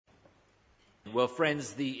Well,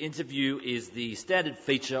 friends, the interview is the standard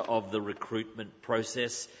feature of the recruitment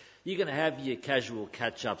process. You can have your casual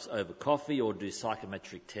catch-ups over coffee or do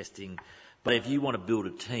psychometric testing, but if you want to build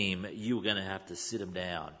a team, you're going to have to sit them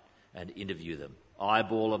down and interview them,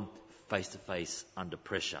 eyeball them, face-to-face under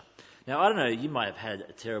pressure. Now, I don't know, you might have had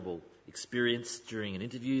a terrible experience during an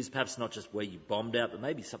interview, perhaps not just where you bombed out, but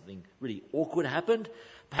maybe something really awkward happened.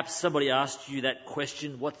 Perhaps somebody asked you that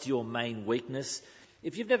question, what's your main weakness?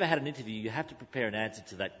 If you've never had an interview, you have to prepare an answer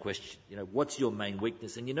to that question. What's your main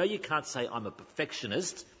weakness? And you can't say I'm a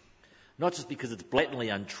perfectionist, not just because it's blatantly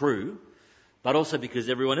untrue, but also because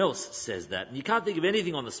everyone else says that. And you can't think of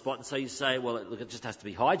anything on the spot, and so you say, well, look, it just has to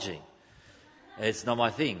be hygiene. It's not my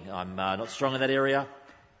thing. I'm not strong in that area.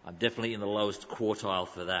 I'm definitely in the lowest quartile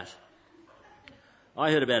for that. I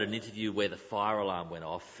heard about an interview where the fire alarm went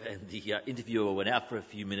off and the interviewer went out for a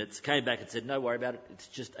few minutes, came back and said, "No worry about it, it's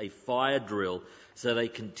just a fire drill." So they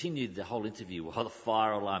continued the whole interview while the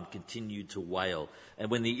fire alarm continued to wail. And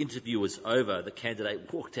when the interview was over, the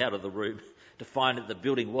candidate walked out of the room to find that the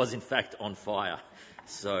building was in fact on fire.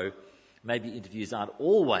 So maybe interviews aren't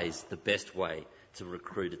always the best way to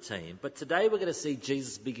recruit a team. But today we're going to see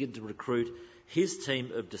Jesus begin to recruit his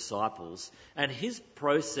team of disciples, and his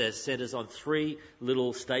process centres on three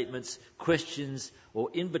little statements, questions or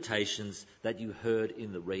invitations that you heard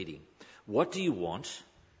in the reading. What do you want?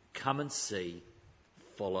 Come and see.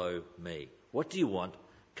 Follow me. What do you want?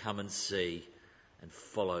 Come and see and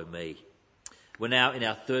follow me. We're now in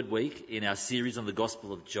our third week in our series on the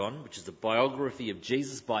Gospel of John, which is a biography of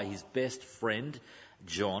Jesus by his best friend,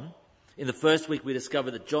 John. In the first week, we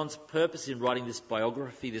discovered that John's purpose in writing this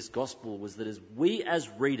biography, this gospel, was that we as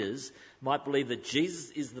readers might believe that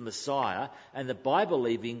Jesus is the Messiah, and that by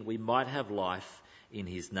believing we might have life in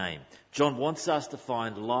his name. John wants us to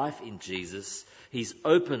find life in Jesus. He's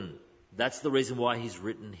open. That's the reason why he's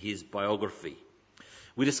written his biography.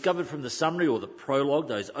 We discovered from the summary or the prologue,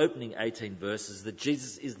 those opening 18 verses, that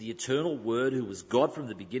Jesus is the eternal Word who was God from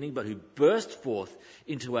the beginning, but who burst forth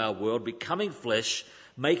into our world, becoming flesh,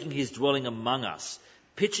 making his dwelling among us,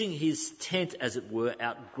 pitching his tent, as it were,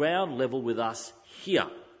 out ground level with us here.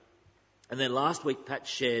 And then last week, Pat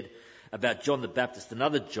shared about John the Baptist,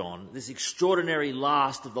 another John, this extraordinary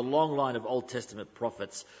last of the long line of Old Testament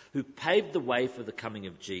prophets who paved the way for the coming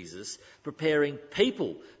of Jesus, preparing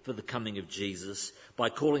people for the coming of Jesus by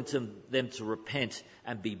calling them to repent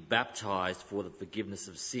and be baptized for the forgiveness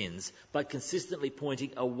of sins, but consistently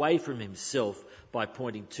pointing away from himself by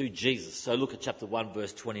pointing to Jesus. So look at chapter 1,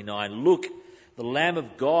 verse 29. Look, the Lamb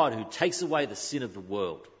of God who takes away the sin of the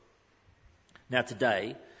world. Now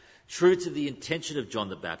today, true to the intention of John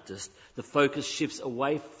the Baptist, the focus shifts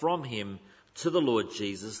away from him to the Lord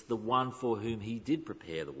Jesus, the one for whom he did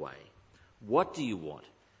prepare the way. What do you want?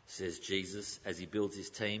 Says Jesus as he builds his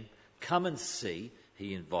team. Come and see,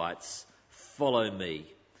 he invites. Follow me,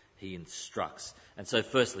 he instructs. And so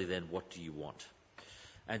firstly then, what do you want?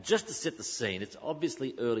 And just to set the scene, it's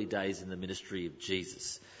obviously early days in the ministry of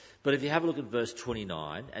Jesus. But if you have a look at verse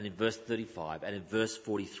 29 and in verse 35 and in verse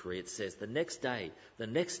 43, it says, the next day, the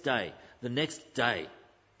next day, the next day.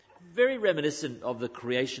 Very reminiscent of the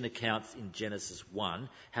creation accounts in Genesis 1,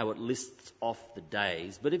 how it lists off the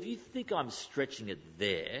days. But if you think I'm stretching it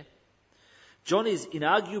there, John is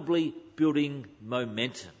inarguably building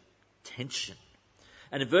momentum, tension.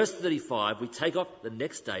 And in verse 35, we take off the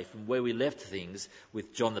next day from where we left things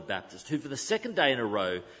with John the Baptist, who for the second day in a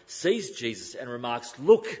row sees Jesus and remarks,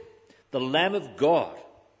 look, the Lamb of God,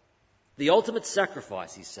 the ultimate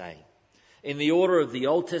sacrifice, he's saying, in the order of the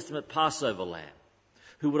Old Testament Passover lamb,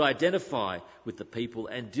 who would identify with the people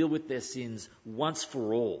and deal with their sins once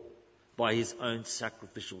for all by his own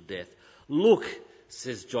sacrificial death. Look,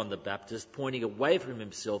 says John the Baptist, pointing away from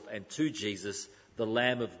himself and to Jesus, the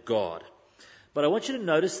Lamb of God. But I want you to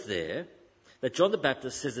notice there that John the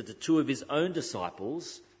Baptist says it to two of his own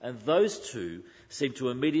disciples, and those two seem to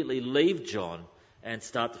immediately leave John and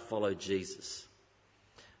start to follow Jesus.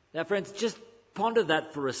 Now, friends, just ponder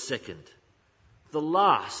that for a second. The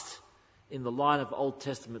last in the line of Old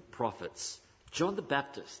Testament prophets, John the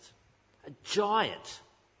Baptist, a giant,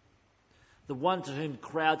 the one to whom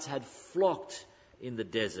crowds had flocked in the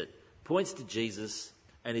desert, points to Jesus,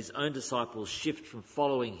 and his own disciples shift from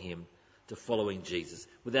following him to following Jesus,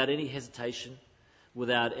 without any hesitation,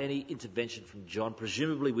 without any intervention from John,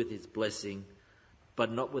 presumably with his blessing, but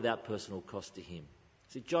not without personal cost to him.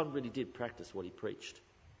 See, John really did practice what he preached.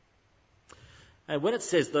 And when it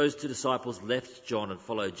says those two disciples left John and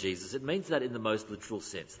followed Jesus, it means that in the most literal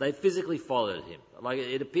sense. They physically followed him. Like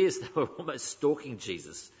it appears they were almost stalking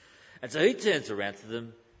Jesus. And so he turns around to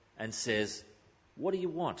them and says, what do you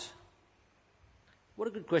want? What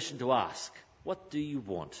a good question to ask. What do you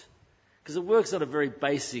want? Because it works on a very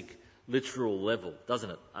basic, literal level, doesn't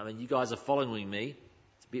it? I mean, you guys are following me.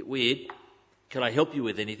 It's a bit weird. Can I help you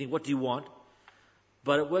with anything? What do you want?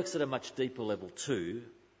 But it works at a much deeper level too,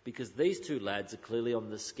 because these two lads are clearly on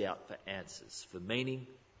the scout for answers, for meaning,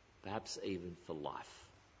 perhaps even for life.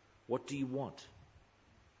 What do you want?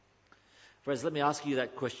 Friends, let me ask you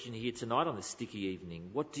that question here tonight on this sticky evening.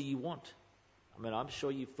 What do you want? I mean, I'm sure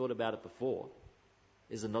you've thought about it before.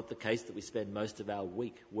 Is it not the case that we spend most of our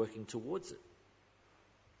week working towards it?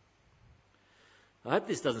 I hope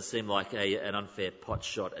this doesn't seem like an unfair pot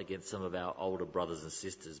shot against some of our older brothers and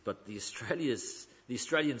sisters, but the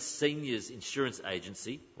Australian Seniors Insurance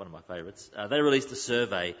Agency, one of my favourites, they released a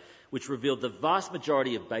survey which revealed the vast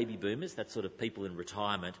majority of baby boomers, that sort of people in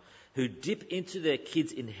retirement, who dip into their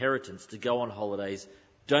kids' inheritance to go on holidays,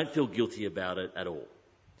 don't feel guilty about it at all.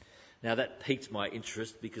 Now that piqued my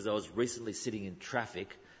interest because I was recently sitting in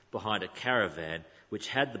traffic behind a caravan which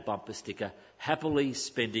had the bumper sticker, happily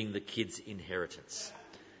spending the kids' inheritance.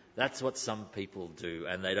 That's what some people do,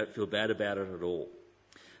 and they don't feel bad about it at all.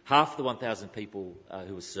 Half the 1,000 people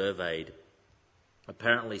who were surveyed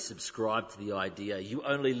apparently subscribed to the idea, you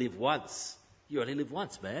only live once. You only live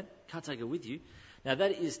once, man. Can't take it with you. Now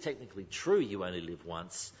that is technically true, you only live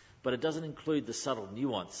once, but it doesn't include the subtle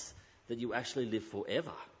nuance that you actually live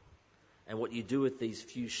forever. And what you do with these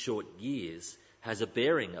few short years has a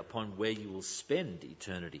bearing upon where you will spend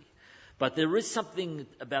eternity. But there is something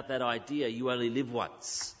about that idea, you only live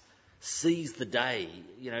once. Seize the day,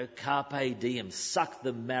 carpe diem, suck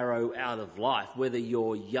the marrow out of life, whether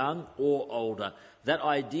you're young or older. That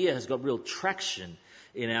idea has got real traction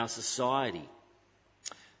in our society.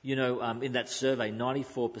 In that survey,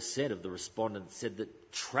 94% of the respondents said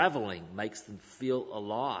that travelling makes them feel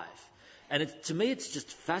alive. And to me, it's just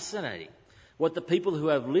fascinating. What the people who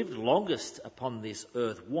have lived longest upon this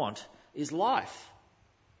earth want is life.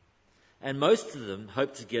 And most of them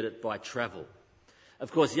hope to get it by travel.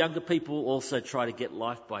 Of course, younger people also try to get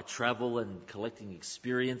life by travel and collecting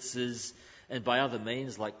experiences and by other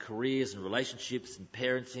means like careers and relationships and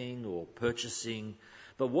parenting or purchasing.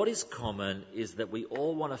 But what is common is that we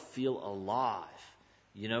all want to feel alive.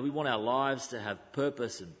 We want our lives to have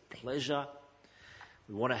purpose and pleasure.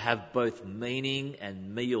 We want to have both meaning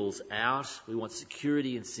and meals out. We want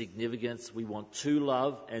security and significance. We want to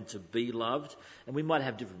love and to be loved. And we might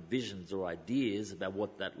have different visions or ideas about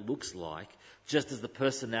what that looks like, just as the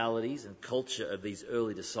personalities and culture of these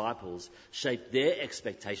early disciples shaped their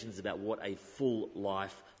expectations about what a full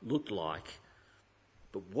life looked like.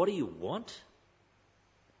 But what do you want?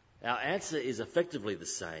 Our answer is effectively the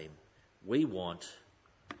same. We want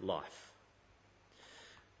life.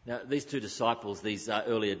 Now, these two disciples, these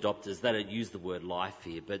early adopters, they don't use the word life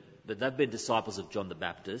here, but they've been disciples of John the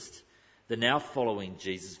Baptist. They're now following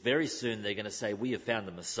Jesus. Very soon they're going to say, we have found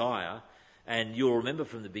the Messiah. And you'll remember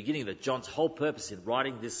from the beginning that John's whole purpose in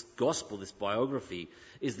writing this gospel, this biography,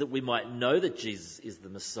 is that we might know that Jesus is the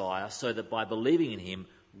Messiah, so that by believing in him,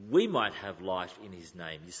 we might have life in his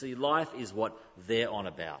name. You see, life is what they're on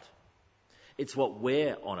about. It's what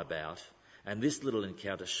we're on about. And this little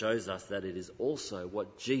encounter shows us that it is also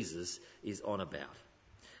what Jesus is on about.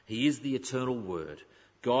 He is the eternal Word,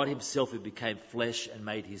 God himself who became flesh and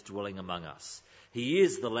made his dwelling among us. He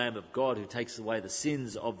is the Lamb of God who takes away the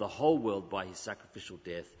sins of the whole world by his sacrificial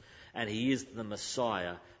death. And he is the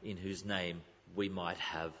Messiah in whose name we might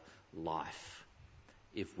have life,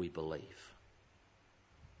 if we believe.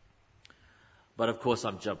 But of course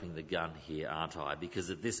I'm jumping the gun here, aren't I? Because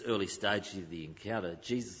at this early stage of the encounter,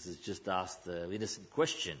 Jesus has just asked the innocent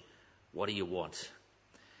question, what do you want?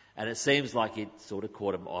 And it seems like it sort of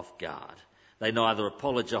caught him off guard. They neither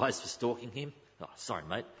apologise for stalking him, oh, sorry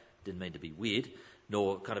mate, didn't mean to be weird,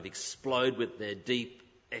 nor kind of explode with their deep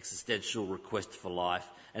existential request for life.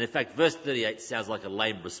 And in fact, verse 38 sounds like a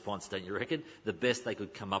lame response, don't you reckon? The best they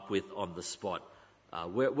could come up with on the spot.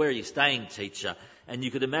 Where are you staying, teacher? And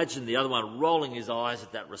you could imagine the other one rolling his eyes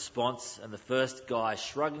at that response, and the first guy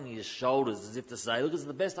shrugging his shoulders as if to say, look, it's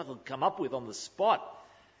the best I could come up with on the spot.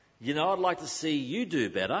 I'd like to see you do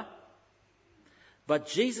better. But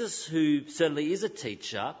Jesus, who certainly is a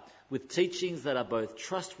teacher, with teachings that are both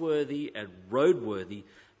trustworthy and roadworthy,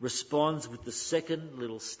 responds with the second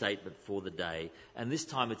little statement for the day. And this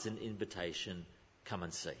time it's an invitation, come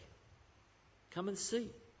and see. Come and see.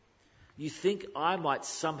 You think I might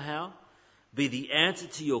somehow be the answer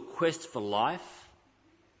to your quest for life,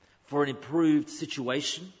 for an improved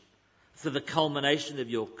situation, for the culmination of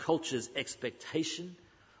your culture's expectation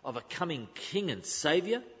of a coming King and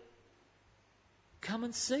Saviour? Come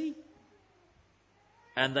and see.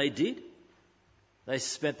 And they did. They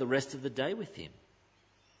spent the rest of the day with him.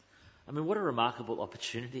 I mean, what a remarkable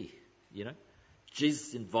opportunity, you know.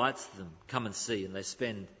 Jesus invites them, come and see, and they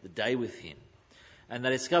spend the day with him. And they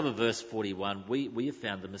discover, verse 41, we have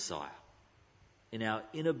found the Messiah. In our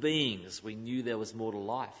inner beings, we knew there was more to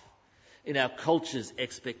life. In our culture's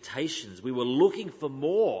expectations, we were looking for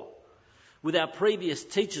more. With our previous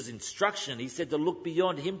teacher's instruction, he said to look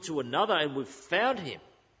beyond him to another, and we've found him.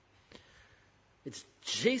 It's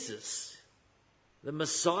Jesus, the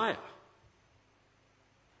Messiah.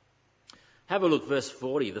 Have a look, verse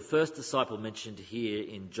 40. The first disciple mentioned here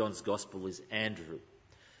in John's Gospel is Andrew,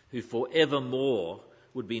 who forevermore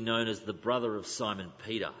would be known as the brother of Simon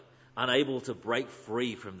Peter, unable to break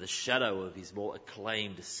free from the shadow of his more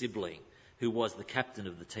acclaimed sibling, who was the captain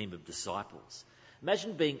of the team of disciples.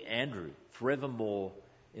 Imagine being Andrew, forevermore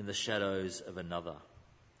in the shadows of another.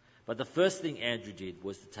 But the first thing Andrew did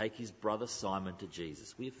was to take his brother Simon to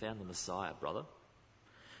Jesus. We have found the Messiah, brother.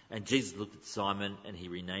 And Jesus looked at Simon and he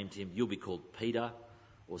renamed him. You'll be called Peter,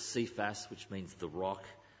 or Cephas, which means the rock.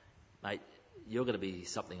 Mate, you're going to be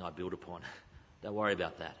something I build upon. Don't worry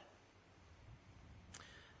about that.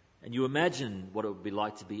 And you imagine what it would be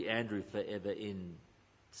like to be Andrew forever in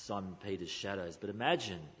Simon Peter's shadows. But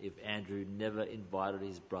imagine if Andrew never invited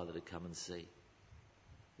his brother to come and see.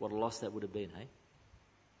 What a loss that would have been, hey?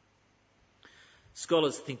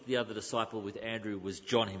 Scholars think the other disciple with Andrew was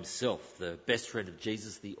John himself, the best friend of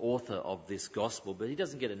Jesus, the author of this gospel, but he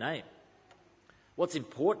doesn't get a name. What's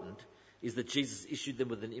important is that Jesus issued them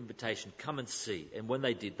with an invitation, come and see. And when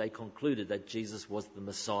they did, they concluded that Jesus was the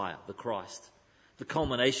Messiah, the Christ, the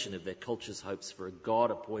culmination of their culture's hopes for a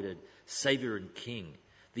God-appointed Saviour and King,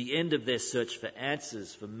 the end of their search for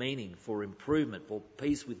answers, for meaning, for improvement, for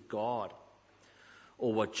peace with God,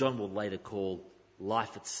 or what John will later call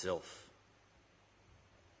life itself.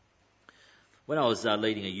 When I was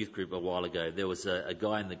leading a youth group a while ago, there was a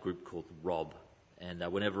guy in the group called Rob, and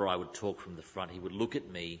whenever I would talk from the front, he would look at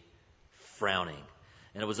me frowning.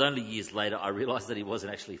 And it was only years later I realised that he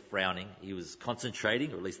wasn't actually frowning. He was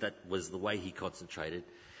concentrating, or at least that was the way he concentrated.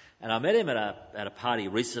 And I met him at a party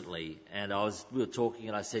recently, and we were talking,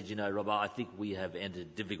 and I said, you know, Rob, I think we have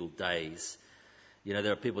entered difficult days. You know,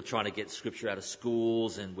 there are people trying to get scripture out of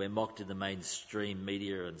schools, and we're mocked in the mainstream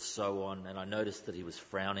media and so on. And I noticed that he was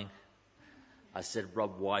frowning. I said,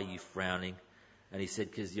 Rob, why are you frowning? And he said,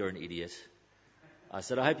 because you're an idiot. I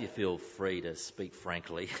said, I hope you feel free to speak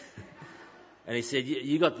frankly. And he said,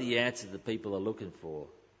 you got the answer that people are looking for.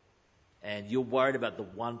 And you're worried about the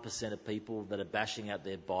 1% of people that are bashing out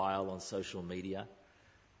their bile on social media.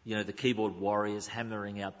 You know, the keyboard warriors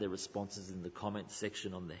hammering out their responses in the comment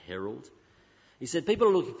section on the Herald. He said, people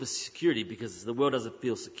are looking for security because the world doesn't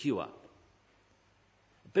feel secure.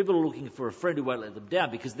 People are looking for a friend who won't let them down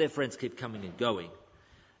because their friends keep coming and going.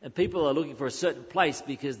 And people are looking for a certain place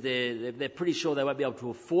because they're pretty sure they won't be able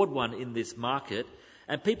to afford one in this market.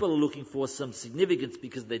 And people are looking for some significance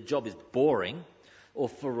because their job is boring, or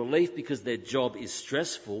for relief because their job is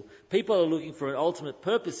stressful. People are looking for an ultimate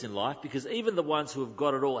purpose in life because even the ones who have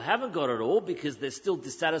got it all haven't got it all because they're still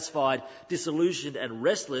dissatisfied, disillusioned and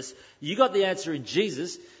restless. You got the answer in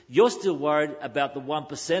Jesus. You're still worried about the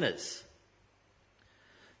 1%ers.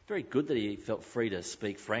 Very good that he felt free to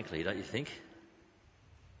speak frankly, don't you think?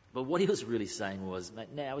 But what he was really saying was,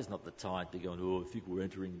 mate, now is not the time to go, I think we're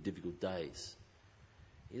entering difficult days.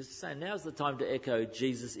 He was saying, now's the time to echo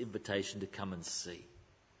Jesus' invitation to come and see.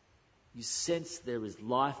 You sense there is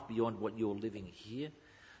life beyond what you're living here,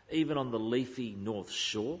 even on the leafy North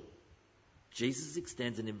Shore. Jesus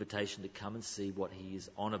extends an invitation to come and see what he is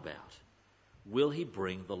on about. Will he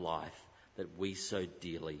bring the life that we so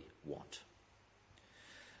dearly want?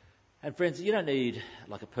 And friends, you don't need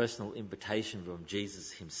like a personal invitation from Jesus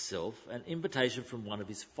himself. An invitation from one of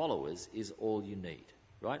his followers is all you need,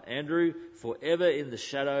 right? Andrew, forever in the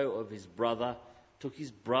shadow of his brother, took his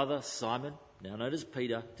brother Simon, now known as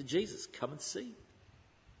Peter, to Jesus. Come and see.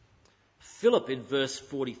 Philip in verse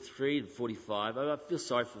 43 and 45, I feel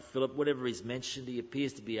sorry for Philip. Whatever he's mentioned, he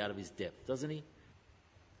appears to be out of his depth, doesn't he?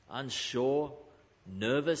 Unsure,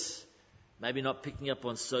 nervous, maybe not picking up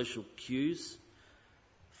on social cues.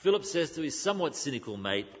 Philip says to his somewhat cynical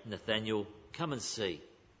mate, Nathaniel, come and see.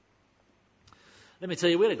 Let me tell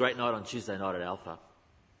you, we had a great night on Tuesday night at Alpha.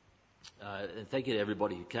 And thank you to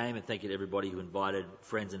everybody who came, and thank you to everybody who invited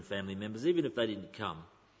friends and family members, even if they didn't come.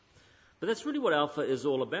 But that's really what Alpha is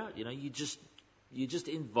all about. You know, you just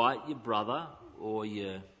invite your brother or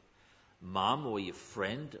your mum or your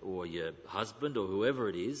friend or your husband or whoever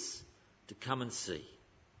it is to come and see.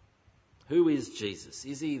 Who is Jesus?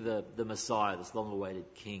 Is he the Messiah, this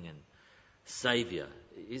long-awaited King and Saviour?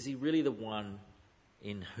 Is he really the one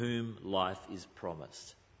in whom life is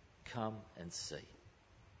promised? Come and see.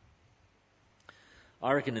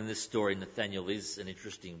 I reckon in this story, Nathanael is an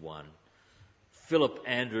interesting one. Philip,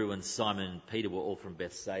 Andrew and Simon and Peter were all from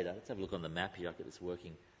Bethsaida. Let's have a look on the map here. I'll get this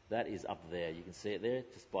working. That is up there. You can see it there,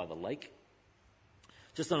 just by the lake.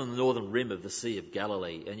 Just on the northern rim of the Sea of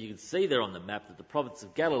Galilee. And you can see there on the map that the province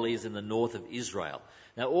of Galilee is in the north of Israel.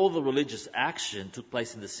 Now, all the religious action took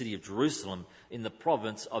place in the city of Jerusalem in the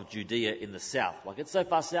province of Judea in the south. Like, it's so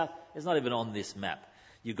far south, it's not even on this map.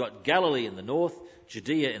 You've got Galilee in the north,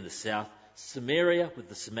 Judea in the south, Samaria with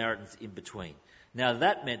the Samaritans in between. Now,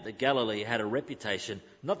 that meant that Galilee had a reputation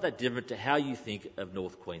not that different to how you think of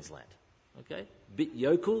North Queensland. Okay? A bit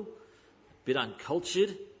yokel, a bit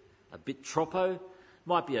uncultured, a bit tropo.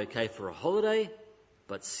 Might be okay for a holiday,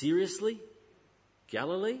 but seriously?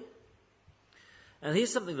 Galilee? And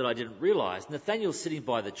here's something that I didn't realise. Nathanael's sitting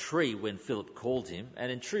by the tree when Philip called him,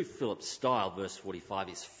 and in true Philip style, verse 45,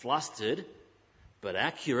 he's flustered, but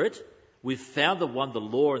accurate. We've found the one the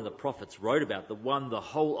law and the prophets wrote about, the one the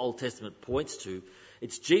whole Old Testament points to.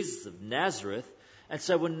 It's Jesus of Nazareth. And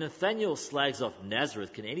so when Nathanael slags off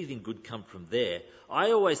Nazareth, can anything good come from there?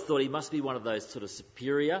 I always thought he must be one of those sort of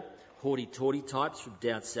superior, haughty-taughty types from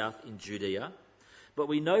down south in Judea. But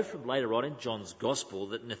we know from later on in John's Gospel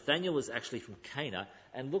that Nathanael is actually from Cana.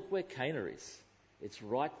 And look where Cana is. It's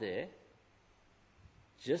right there,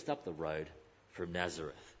 just up the road from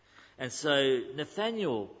Nazareth. And so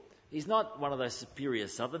Nathanael, he's not one of those superior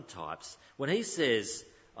southern types. When he says,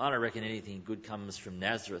 I don't reckon anything good comes from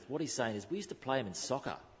Nazareth, what he's saying is we used to play him in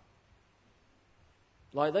soccer.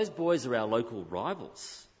 Like, those boys are our local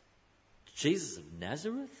rivals. Jesus of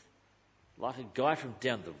Nazareth? Like a guy from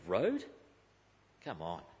down the road? Come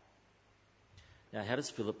on. Now, how does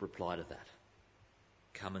Philip reply to that?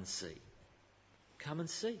 Come and see. Come and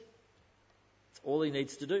see. That's all he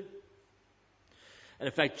needs to do. And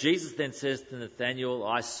in fact, Jesus then says to Nathanael,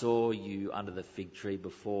 I saw you under the fig tree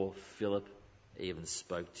before Philip even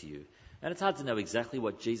spoke to you. And it's hard to know exactly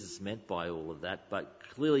what Jesus meant by all of that, but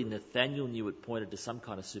clearly Nathanael knew it pointed to some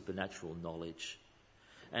kind of supernatural knowledge.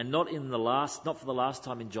 And not for the last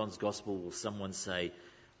time in John's Gospel will someone say,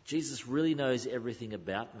 Jesus really knows everything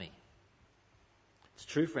about me. It's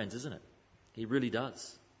true, friends, isn't it? He really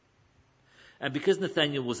does. And because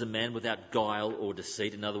Nathanael was a man without guile or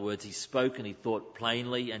deceit, in other words, he spoke and he thought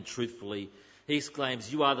plainly and truthfully, he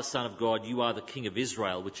exclaims, you are the Son of God, you are the King of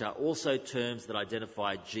Israel, which are also terms that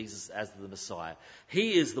identify Jesus as the Messiah.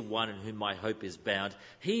 He is the one in whom my hope is bound.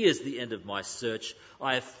 He is the end of my search.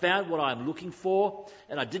 I have found what I am looking for,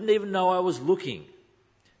 and I didn't even know I was looking.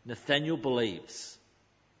 Nathanael believes,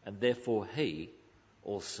 and therefore he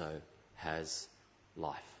also has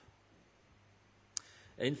life.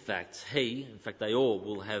 In fact, they all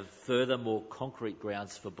will have further, more concrete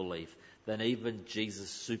grounds for belief than even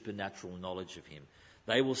Jesus' supernatural knowledge of him.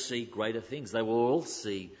 They will see greater things. They will all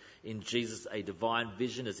see in Jesus a divine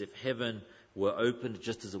vision, as if heaven were opened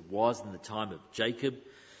just as it was in the time of Jacob,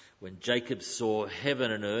 when Jacob saw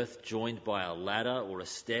heaven and earth joined by a ladder or a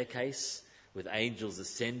staircase with angels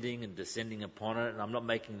ascending and descending upon it. And I'm not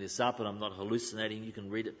making this up and I'm not hallucinating. You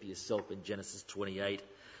can read it for yourself in Genesis 28.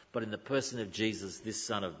 But in the person of Jesus, this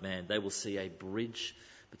Son of Man, they will see a bridge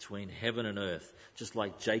between heaven and earth, just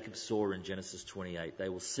like Jacob saw in Genesis 28. They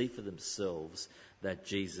will see for themselves that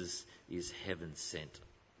Jesus is heaven sent.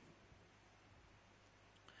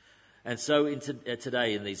 And so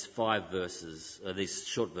today in these these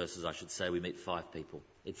short verses, I should say, we meet 5 people.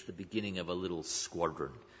 It's the beginning of a little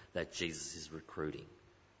squadron that Jesus is recruiting.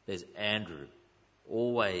 There's Andrew,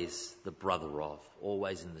 always the brother of,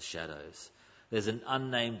 always in the shadows. There's an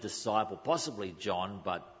unnamed disciple, possibly John,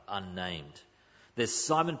 but unnamed. There's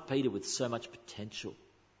Simon Peter with so much potential.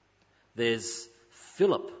 There's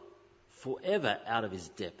Philip, forever out of his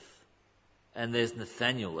depth. And there's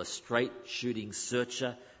Nathanael, a straight-shooting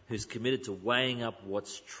searcher who's committed to weighing up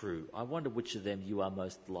what's true. I wonder which of them you are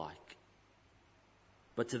most like.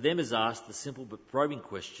 But to them is asked the simple but probing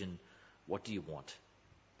question, what do you want?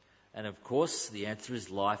 And of course, the answer is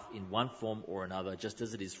life in one form or another, just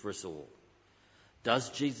as it is for us all. Does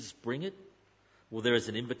Jesus bring it? Well, there is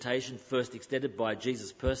an invitation first extended by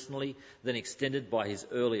Jesus personally, then extended by his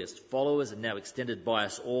earliest followers, and now extended by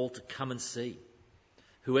us all to come and see.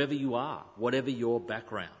 Whoever you are, whatever your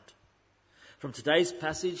background. From today's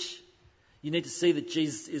passage, you need to see that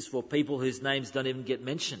Jesus is for people whose names don't even get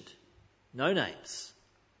mentioned. No names.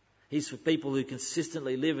 He's for people who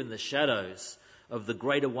consistently live in the shadows of the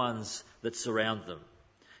greater ones that surround them.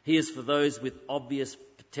 He is for those with obvious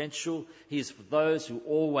potential. He is for those who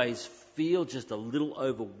always feel just a little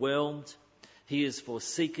overwhelmed. He is for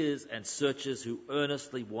seekers and searchers who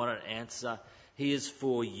earnestly want an answer. He is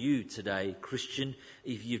for you today, Christian.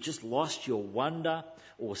 If you've just lost your wonder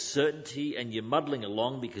or certainty and you're muddling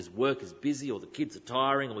along because work is busy or the kids are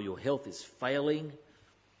tiring or your health is failing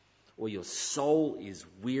or your soul is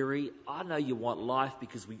weary, I know you want life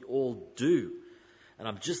because we all do. And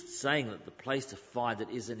I'm just saying that the place to find it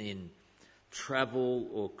isn't in travel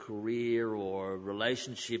or career or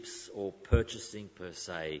relationships or purchasing per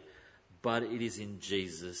se, but it is in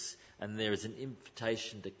Jesus. And there is an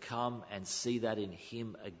invitation to come and see that in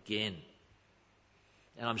Him again.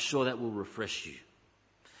 And I'm sure that will refresh you.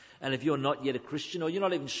 And if you're not yet a Christian, or you're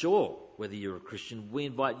not even sure whether you're a Christian, we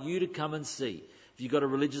invite you to come and see. If you've got a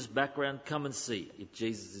religious background, come and see if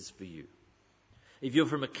Jesus is for you. If you're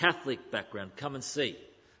from a Catholic background, come and see,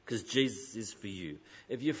 because Jesus is for you.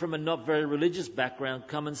 If you're from a not very religious background,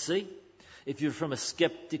 come and see. If you're from a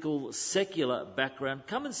skeptical, secular background,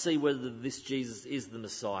 come and see whether this Jesus is the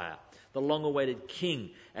Messiah, the long-awaited King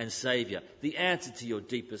and Saviour, the answer to your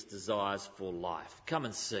deepest desires for life. Come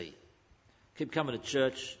and see. Keep coming to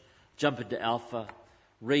church, jump into Alpha,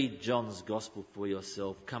 read John's Gospel for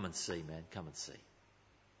yourself. Come and see, man. Come and see.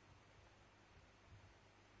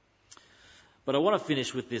 But I want to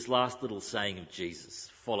finish with this last little saying of Jesus,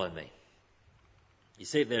 follow me. You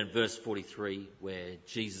see it there in verse 43 where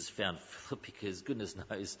Jesus found Philip, because goodness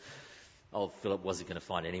knows old Philip wasn't going to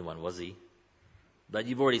find anyone, was he? But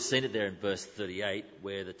you've already seen it there in verse 38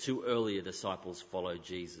 where the two earlier disciples followed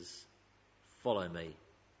Jesus. Follow me.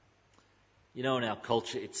 You know, in our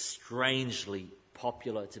culture, it's strangely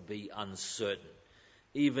popular to be uncertain,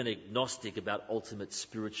 even agnostic about ultimate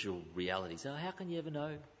spiritual realities. Oh, how can you ever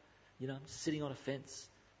know? You know, I'm sitting on a fence,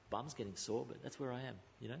 bum's getting sore, but that's where I am,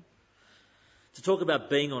 you know. To talk about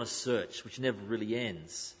being on a search which never really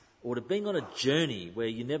ends, or to being on a journey where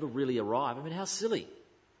you never really arrive. I mean, how silly.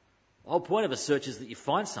 The whole point of a search is that you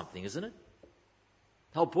find something, isn't it?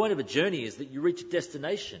 The whole point of a journey is that you reach a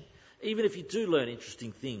destination, even if you do learn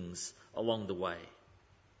interesting things along the way.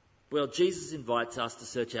 Well, Jesus invites us to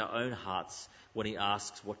search our own hearts when He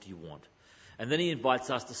asks, what do you want? And then He invites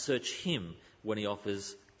us to search Him when He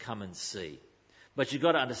offers, come and see. But you've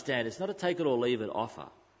got to understand, it's not a take it or leave it offer,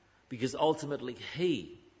 because ultimately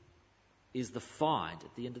He is the find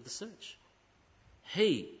at the end of the search.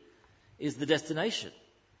 He is the destination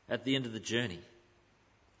at the end of the journey.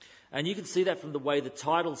 And you can see that from the way the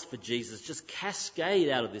titles for Jesus just cascade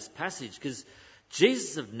out of this passage, because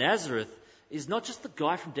Jesus of Nazareth is not just the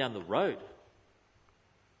guy from down the road.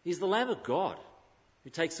 He's the Lamb of God who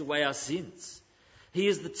takes away our sins. He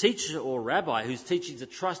is the teacher or rabbi whose teachings are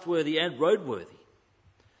trustworthy and roadworthy.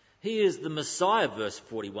 He is the Messiah, verse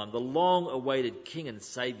 41, the long-awaited King and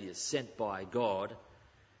Saviour sent by God.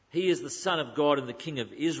 He is the Son of God and the King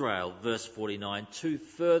of Israel, verse 49, two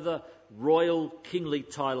further royal kingly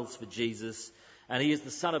titles for Jesus. And He is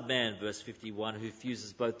the Son of Man, verse 51, who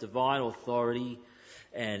fuses both divine authority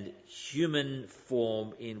and human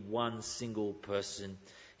form in one single person.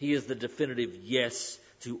 He is the definitive yes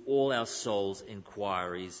to all our soul's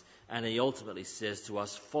inquiries. And He ultimately says to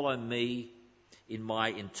us, follow me in my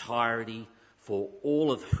entirety for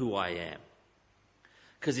all of who I am.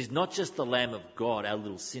 Because He's not just the Lamb of God, our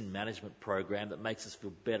little sin management program that makes us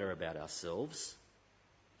feel better about ourselves.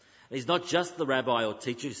 And He's not just the rabbi or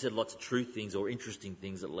teacher who said lots of true things, or interesting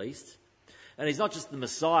things at least. And He's not just the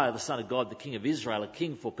Messiah, the Son of God, the King of Israel, a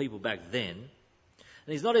king for people back then.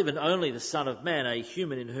 And He's not even only the Son of Man, a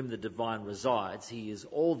human in whom the divine resides. He is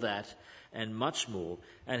all that and much more.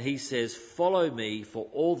 And He says, follow me for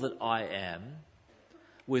all that I am,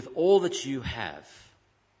 with all that you have,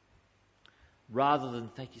 rather than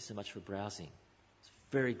thank you so much for browsing. It's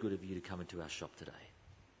very good of you to come into our shop today.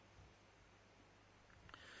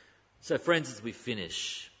 So friends, as we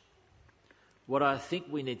finish, what I think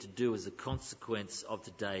we need to do as a consequence of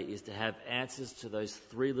today is to have answers to those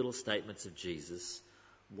three little statements of Jesus.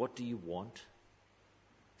 What do you want?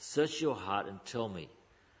 Search your heart and tell me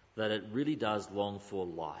that it really does long for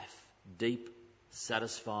life. Deep,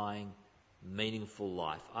 satisfying, meaningful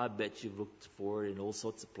life. I bet you've looked for it in all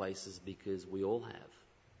sorts of places, because we all have.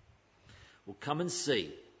 Well, come and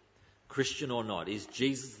see, Christian or not, is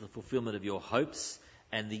Jesus the fulfillment of your hopes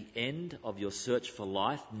and the end of your search for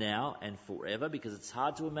life now and forever? Because it's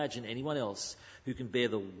hard to imagine anyone else who can bear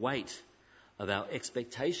the weight of our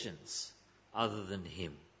expectations other than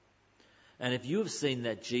Him. And if you have seen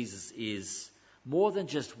that Jesus is more than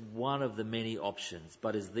just one of the many options,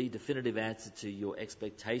 but is the definitive answer to your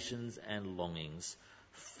expectations and longings,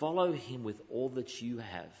 follow Him with all that you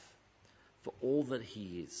have, for all that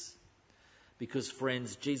He is. Because,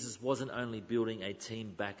 friends, Jesus wasn't only building a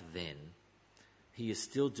team back then, He is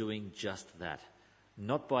still doing just that.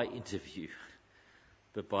 Not by interview,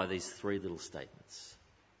 but by these three little statements.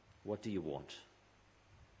 What do you want?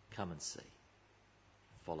 Come and see.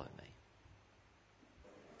 Follow me.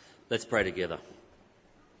 Let's pray together.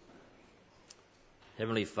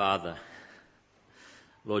 Heavenly Father,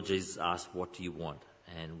 Lord Jesus asked, what do you want?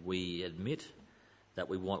 And we admit that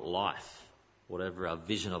we want life. Whatever our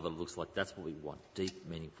vision of it looks like, that's what we want. Deep,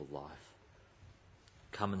 meaningful life.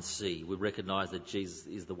 Come and see. We recognise that Jesus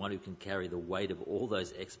is the one who can carry the weight of all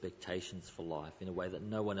those expectations for life in a way that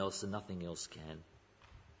no one else and nothing else can.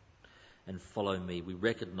 And follow me. We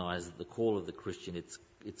recognise that the call of the Christian, it's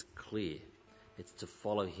clear. It's to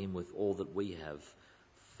follow him with all that we have,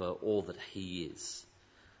 for all that he is.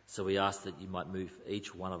 So we ask that you might move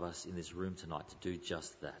each one of us in this room tonight to do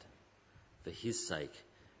just that. For his sake,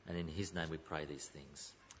 and in his name we pray these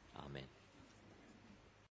things. Amen.